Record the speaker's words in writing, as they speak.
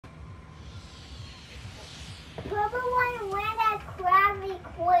friendly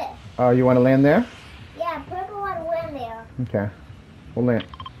cliff. Oh, you want to land there? Yeah, purple one win there. Okay. We'll land.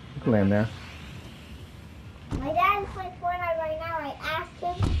 We can land there. My dad is playing Fortnite right now. I asked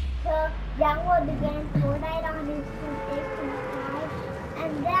him to download the game Fortnite on his PlayStation 5.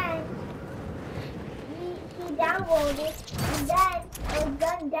 And then he downloaded. And then it was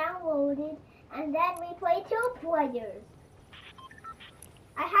done downloaded. And then we play 2 players.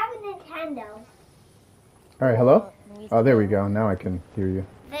 I have a Nintendo. All right, hello? Oh, there we go. Now I can hear you.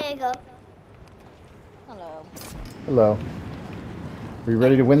 There you go. Hello. Hello. Are you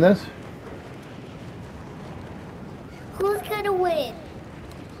ready to win this? Who's gonna win?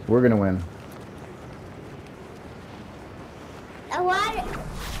 We're going to win.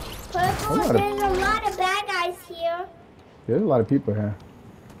 Purple, there's a lot of bad guys here. There's a lot of people here.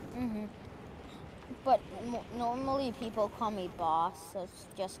 But normally people call me boss, so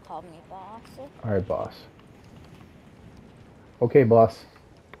just call me boss. All right, boss. Okay, boss.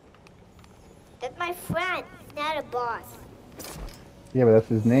 That's my friend, not a boss. Yeah, but that's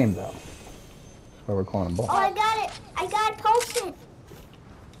his name, though. That's why we're calling him boss. Oh, I got it. I got a potion.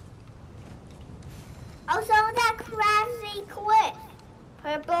 Also, that crafty cliff.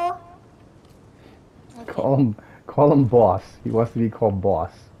 Purple. Okay. Call him boss. He wants to be called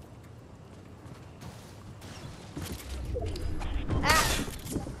boss. Ah,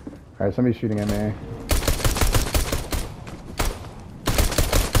 All right, somebody's shooting at me.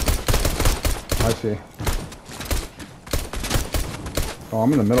 I see. Oh,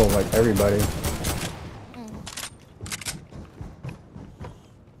 I'm in the middle of like everybody.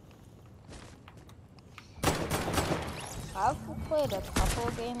 I've played a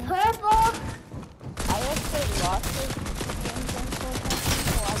couple games. purple. I have played lots of games on Fortnite,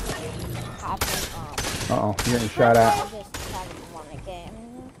 so I just haven't, Uh-oh, you're getting shot I at. just haven't won a game.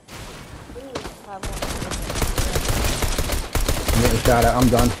 I'm getting shot at. I'm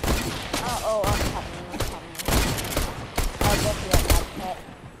done. Oh, I'm coming. I'll get you at that pit.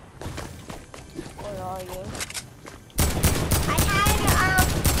 Where are you?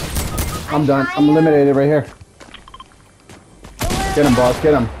 I'm done. I'm eliminated right here. Get him, boss.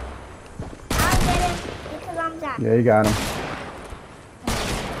 Get him. I'll get him because I'm done. Yeah, you got him.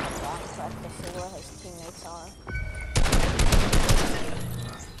 Where his teammates are.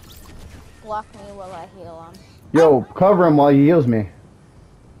 Block me while I heal him. Yo, cover him while he heals me.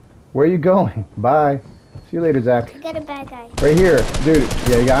 Where are you going? Bye. See you later, Zach. I got a bad guy. Right here. Dude,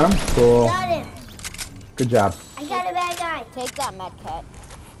 yeah, you got him? Cool. Got him. Good job. I got a bad guy. Take that med kit.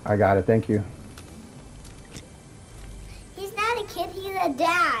 I got it. Thank you. He's not a kid, he's a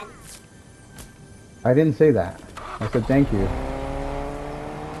dad. I didn't say that. I said thank you.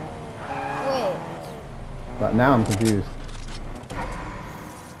 Wait. But now I'm confused.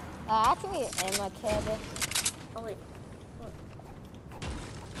 Actually, I'm a kid. Oh, wait.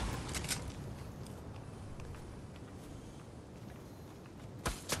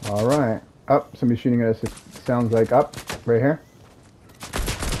 All right. Up. Somebody's shooting at us. It sounds like up. Right here.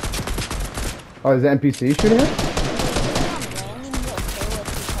 Oh, is the NPC shooting us?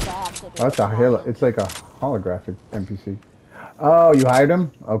 Oh, that's a it's like a holographic NPC. Oh, you hired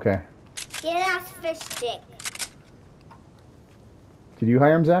him? Okay. Yeah, that's fish stick. Did you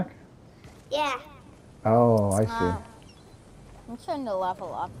hire him, Zach? Yeah. Oh, I see. I'm trying to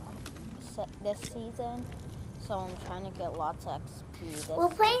level up this season, so I'm trying to get lots of XP. We're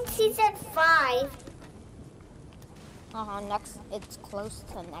playing season 5. Next, it's close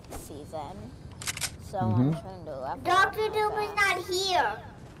to next season, so I'm trying to level up. Dr. Doom is not here.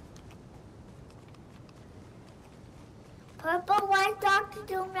 Purple, why is Dr.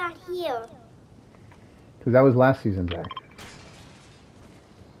 Doom not here? Because that was last season, Zach.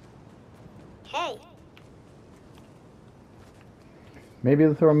 Hey. Maybe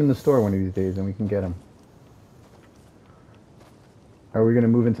they'll throw him in the store one of these days and we can get him. Are we going to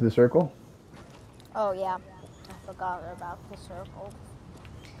move into the circle? Oh yeah, I forgot about the circle.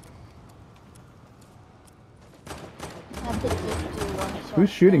 I have to just do one.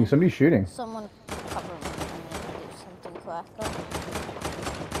 Who's shooting? Somebody's shooting. Someone cover me. I need to do something quick.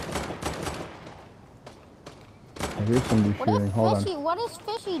 I hear somebody shooting. Hold on. What is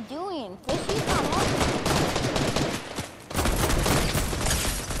Fishy doing? Fishy's not helping.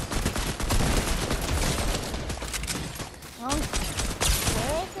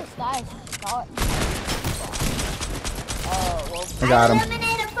 Where is this guy's start? Oh, well. I got him.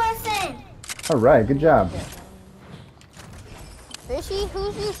 Eliminate a person. All right, good job. Fishy,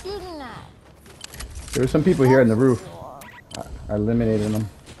 who's you shooting at? There were some people here on the roof. I eliminated them.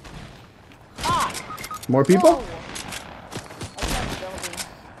 Ah! More people? Whoa. I can't building.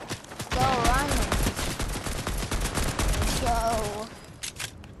 Go, run. Go.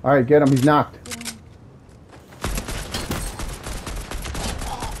 All right, get him. He's knocked.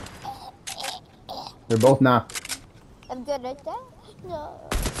 They're both knocked. I'm good at that. No.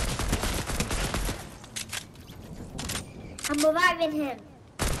 I'm reviving him.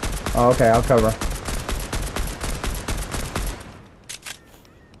 Oh, okay, I'll cover.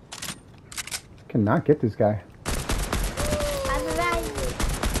 Cannot get this guy. I'm reviving.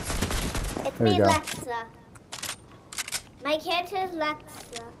 It's There you me, go. Lexa. My character is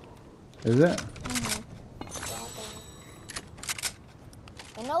Lexa. Is it?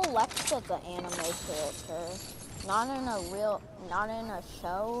 You know Lex is an anime character. Not in a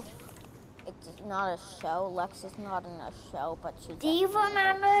show. It's not a show. Lex is not in a show, but she's. Do you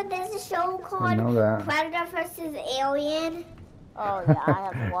remember there's a show I called know that. Predator vs. Alien? Oh yeah, I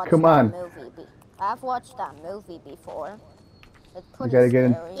have watched Come that on. movie. I've watched that movie before. It's pretty gotta get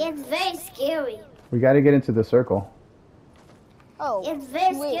in- scary. It's very scary. We got to get into the circle. Oh, It's a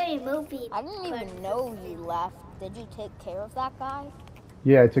very wait. scary movie. I didn't even know you left. Did you take care of that guy?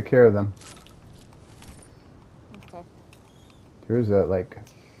 Yeah, I took care of them. Okay. There's a like.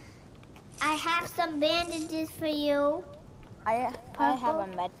 I have some bandages for you. I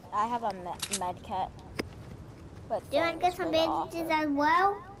have a med kit. But Do you want to get thanks some for the bandages offer. as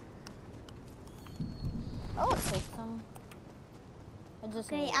well? I'll take some. I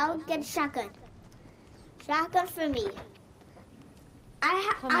just Okay, need I'll this. get a shotgun. Shotgun for me.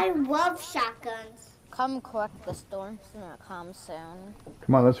 I love shotguns. Come quick, the storm's gonna come soon.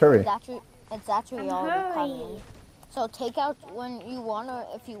 Come on, let's hurry. It's actually I'm already hurrying. coming. So take out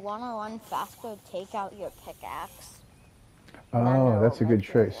if you wanna run faster, take out your pickaxe. Oh, that's a good make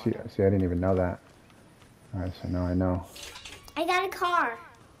you trick. one. See, I didn't even know that. All right, so now I know. I got a car.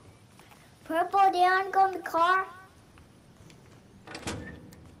 Purple, do you want to go in the car?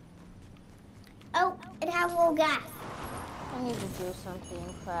 Oh, it has a little gas. I need to do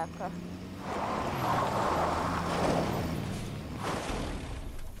something, Cracker.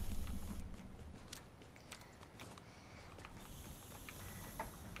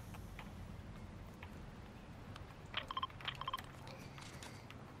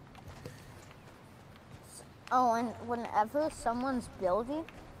 Oh, and whenever someone's building,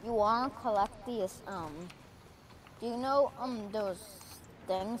 you want to collect these, do you know, those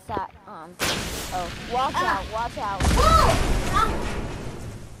things that, oh, watch out.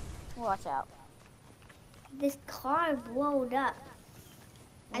 Watch out. This car blowed up.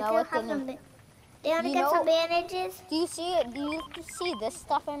 No, I still it have didn't. some. Do you want to You get know- some bandages? Do you see it? Do you see this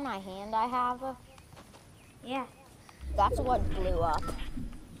stuff in my hand I have? Yeah. That's what blew up.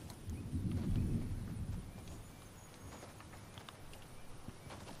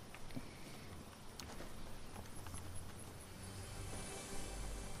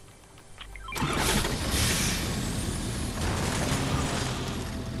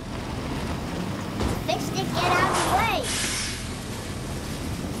 Big stick, get out of the way.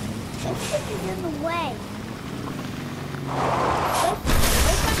 Big stick is in the way.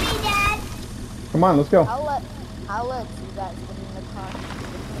 Wait for me, Dad. Come on, let's go. I'll let you guys get in the car.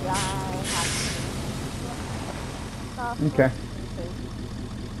 Yeah, I have to. Okay.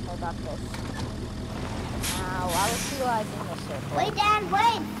 I got this. Now I will see you guys in the circle. Wait, Dad,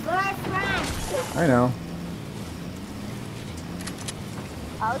 wait. For our friend. I know.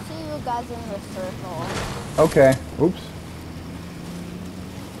 I'll see you guys in the circle. Okay. Oops.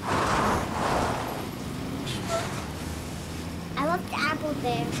 I left the apple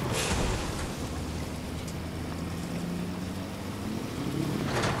there.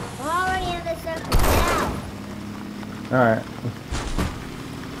 We're already in the circle now. All right.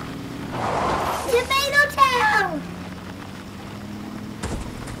 Tomato Town!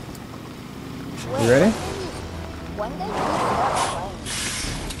 Wait, You ready? When did you start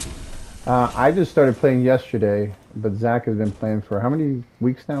playing? I just started playing yesterday, but Zach has been playing for how many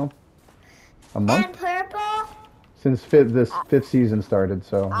weeks now? A month? And purple? Since this fifth season started,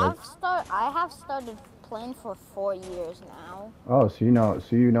 so like, I have started playing for 4 years now. oh, so you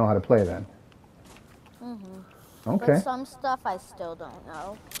know how to play then. Okay. But some stuff I still don't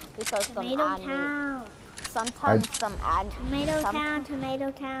know because Tomato Town. sometimes some add Tomato some- Town,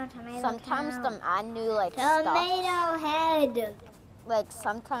 Tomato Town, Tomato sometimes Town. some add new like stuff. Tomato Head. Like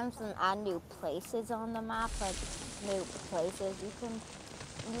sometimes some add new places on the map, like new places you can.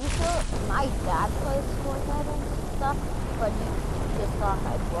 Usually, my dad plays Fortnite and stuff, but he just got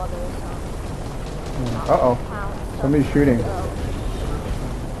my brother's Uh-oh. account. so- Somebody's shooting.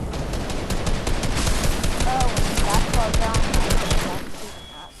 That's all down.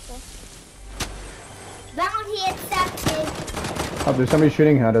 Bounty accepted. Oh, there's somebody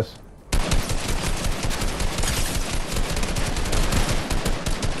shooting at us.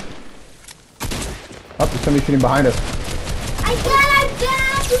 Oh, there's somebody shooting behind us. I got a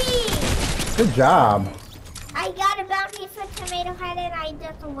bounty! Good job. I got a bounty for Tomato Head and I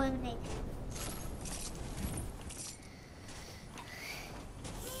just eliminated.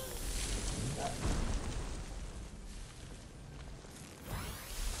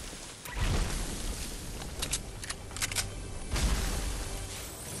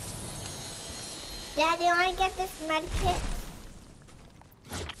 Dad, do you want to get this med kit?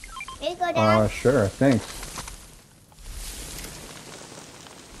 Here you go, Dad. Sure, thanks.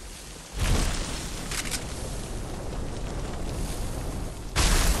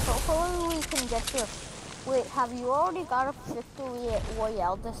 Hopefully we can get to... Wait, have you already got a victory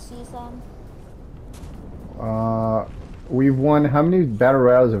royale this season? We've won, how many battle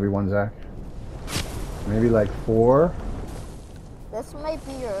royales have we won, Zach? Maybe like 4? This might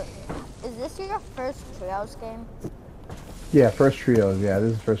be your... Is this your first trios game? Yeah, first trios. Yeah,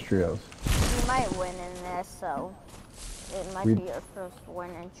 this is first trios. You might win in this, so it might be your first win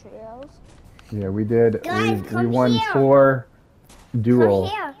in trios. Yeah, we did. Guys, We won here. 4 dual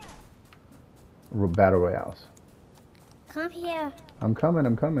Come here. battle royales. Come here. I'm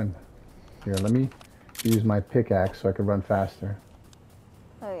coming. Here, let me use my pickaxe so I can run faster.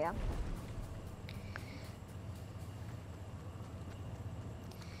 Oh yeah.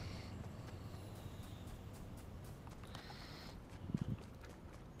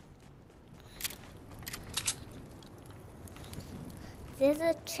 There's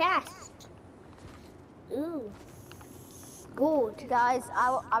a chest. Ooh. Gold. Guys,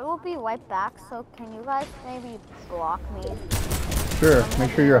 I will be right back, so can you guys maybe block me? Sure,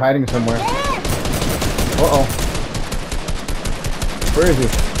 make sure you're hiding somewhere. There. Uh-oh. Where is he?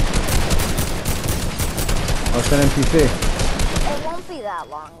 Oh, it's an NPC. It won't be that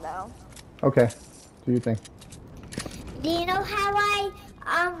long though. Okay, do you think? Do you know how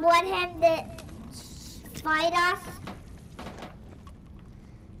I want him to fight us?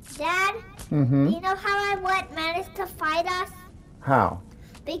 Dad? Mm-hmm. Do you know how I want Menace to fight us? How?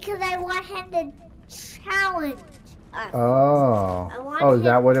 Because I want him to challenge us. Oh. I want Oh, is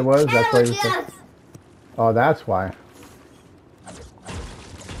that him what it to was? That's why he was challenge us. Oh, that's why.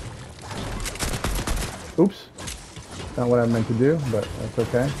 Oops. Not what I meant to do, but that's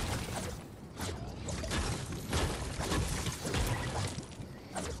okay.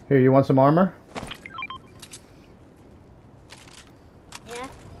 Here, you want some armor? Yeah.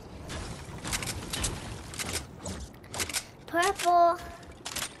 Purple.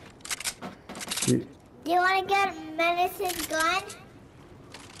 You, Do you want to get Menace's gun?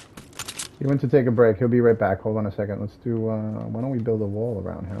 he went to take a break. He'll be right back. Hold on a second. Let's do, why don't we build a wall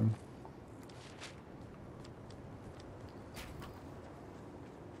around him?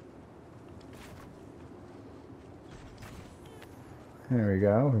 There we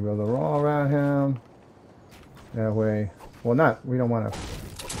go. We build a wall around him. That way, well, not, we don't want to,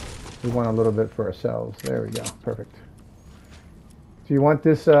 we want a little bit for ourselves. There we go. Perfect. Do you want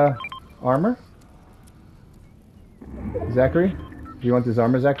this armor? Zachary? Do you want this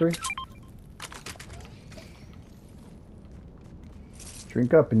armor, Zachary?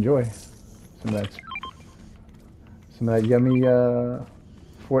 Drink up, enjoy. Some of that yummy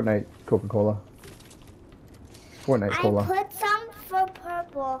Fortnite Coca-Cola. Fortnite Cola. I put some for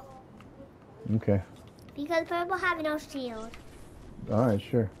Purple. Okay. Because Purple have no shield. Alright,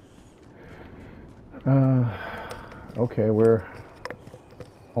 sure. Okay, we're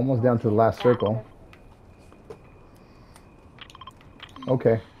almost down to the last circle.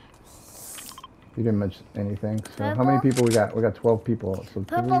 Okay. You didn't mention anything. So how many people we got? We got 12 people. So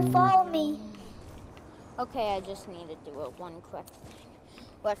Purple, follow me. Okay, I just need to do it one quick thing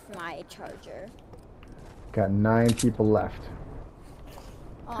with my charger. got 9 people left.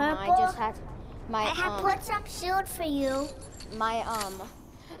 I just had my I have put some shield for you.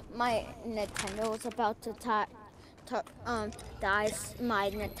 my Nintendo was about to die. My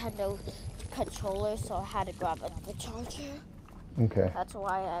Nintendo controller, so I had to grab the charger. Okay. That's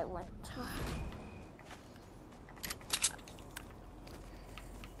why I went.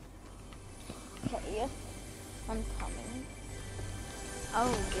 Okay, I'm coming.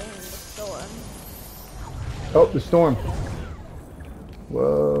 Oh, dang, the storm. Oh, the storm.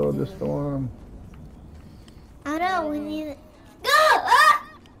 Whoa, the storm. I don't know, we need it. Go! Ah!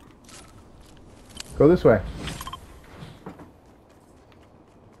 Go this way.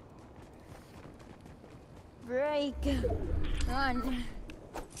 Break. Run.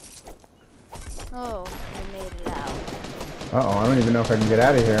 Oh, I made it out. Uh-oh, I don't even know if I can get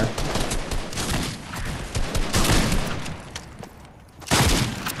out of here.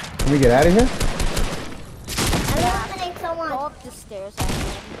 Can we get out of here? I'm eliminating someone. Go up the stairs, I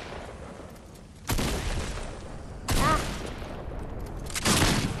think.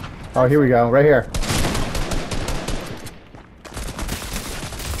 Oh, here we go. Right here.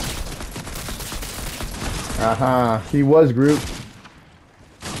 Aha. He was grouped.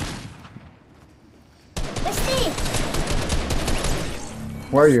 Let's see.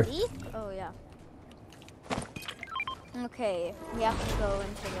 Where are you? Eek? Oh, yeah. Okay, we have to go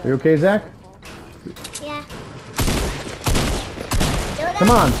into the... You okay, Zach? Yeah. Come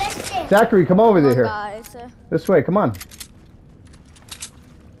on. Zachary, come over Oh, here. guys. This way, come on.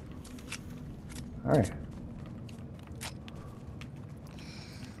 All right.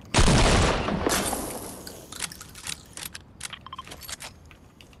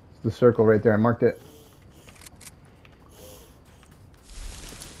 The circle right there. I marked it.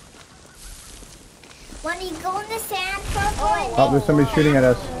 When you go in the sand circle, Oh, there's somebody shooting at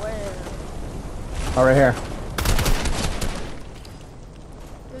us. Oh, right here.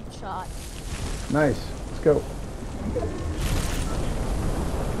 Good shot. Nice. Let's go.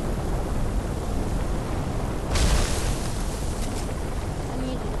 I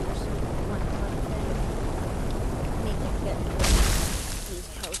need to do one thing. I need to get these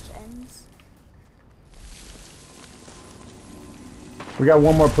coach ends. We got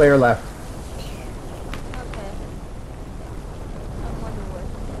one more player left. Okay. I wonder where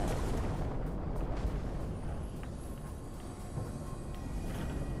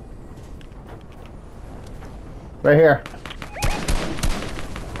Right here.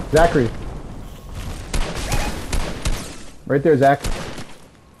 Zachary. Right there, Zach.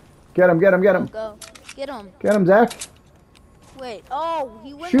 Get him, get him, get him. Go. Get him. Get him, Zach. Wait. Oh,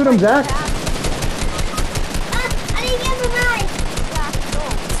 he went. Shoot him, Zach. I didn't get the knife. Zach, go.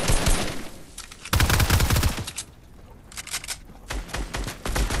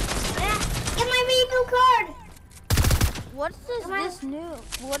 Get my reboot card. What's this? Come on. This new?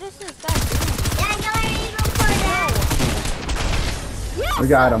 What is this guy doing? Yeah, I got my reboot card back. Yes. We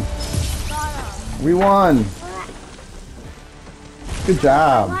got him. Got him. We won. Good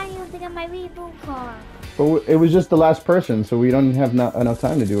job. Why do you have to get my reboot card? But it was just the last person, so we don't have enough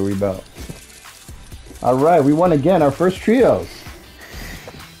time to do a reboot. All right, we won again. Our first trios.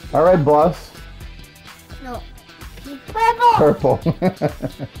 All right, boss. No. Purple. Purple.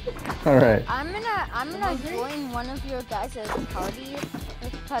 All right. I'm gonna join one of your guys' party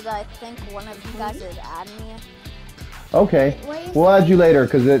because I think one of you guys is adding me. Okay. We'll add you later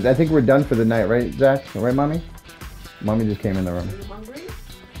because I think we're done for the night, right, Zach? Right, Mommy? Mommy just came in the room.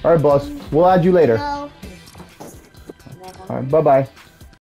 All right, boss. We'll add you later. No. All right, bye-bye.